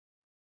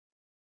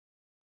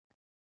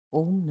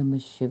ओम नमः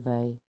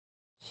शिवाय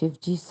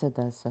शिवजी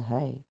सदा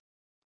सहाय।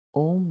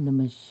 ओम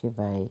नमः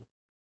शिवाय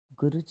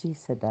गुरुजी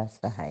सदा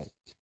सहाय।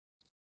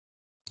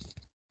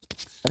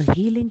 A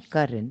healing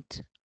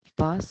current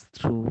passed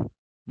through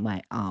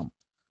my arm.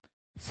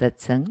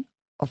 Satsang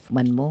of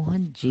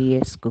MANMOHAN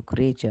G.S.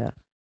 KUKREJA,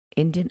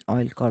 Indian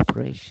Oil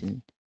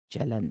Corporation,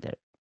 Jalandhar.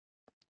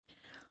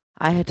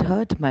 I had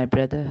heard my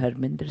brother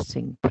Harminder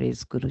Singh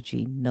praise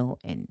Guruji no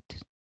end.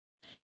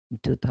 In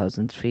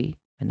 2003,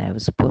 when I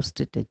was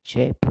posted at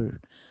Jaipur,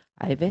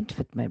 I went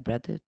with my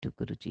brother to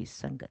Guruji's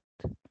Sangat.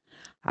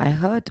 I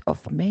heard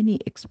of many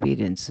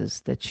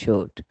experiences that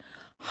showed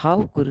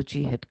how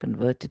Guruji had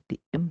converted the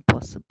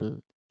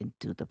impossible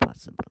into the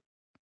possible.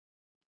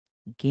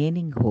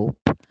 Gaining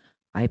hope,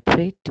 I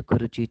prayed to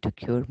Guruji to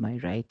cure my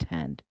right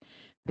hand,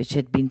 which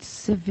had been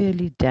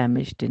severely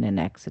damaged in an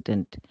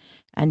accident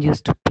and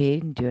used to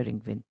pain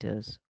during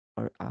winters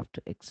or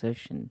after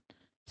exertion,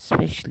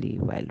 especially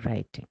while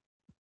writing.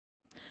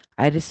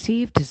 I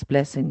received his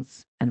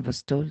blessings and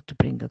was told to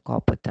bring a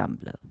copper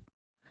tumbler.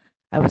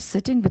 I was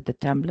sitting with the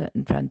tumbler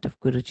in front of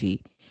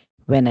Guruji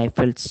when I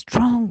felt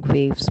strong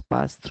waves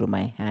pass through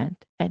my hand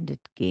and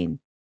it gained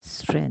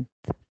strength.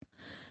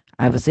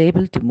 I was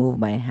able to move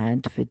my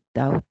hand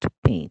without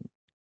pain.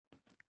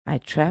 I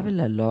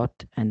travel a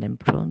lot and am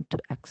prone to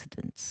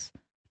accidents,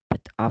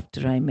 but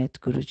after I met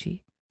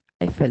Guruji,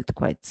 I felt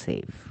quite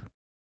safe.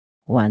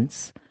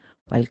 Once,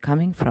 while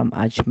coming from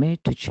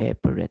Ajmer to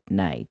Jaipur at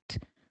night,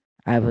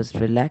 I was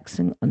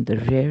relaxing on the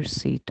rear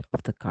seat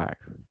of the car.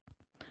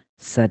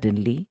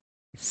 Suddenly,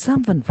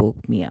 someone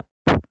woke me up.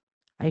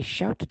 I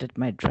shouted at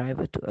my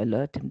driver to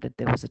alert him that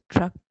there was a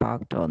truck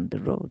parked on the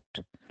road.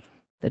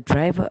 The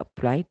driver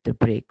applied the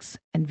brakes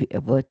and we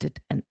averted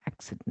an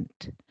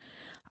accident.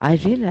 I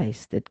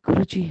realized that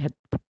Guruji had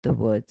put the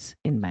words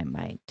in my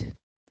mind.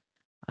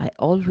 I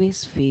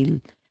always feel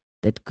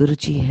that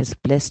Guruji has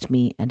blessed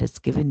me and has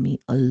given me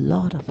a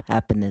lot of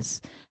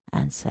happiness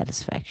and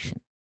satisfaction.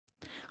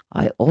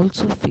 I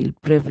also feel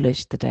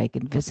privileged that I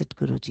can visit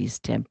Guruji's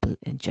temple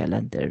in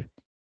Jalandhar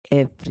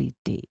every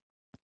day.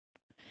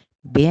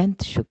 Beyond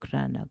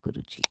Shukrana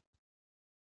Guruji.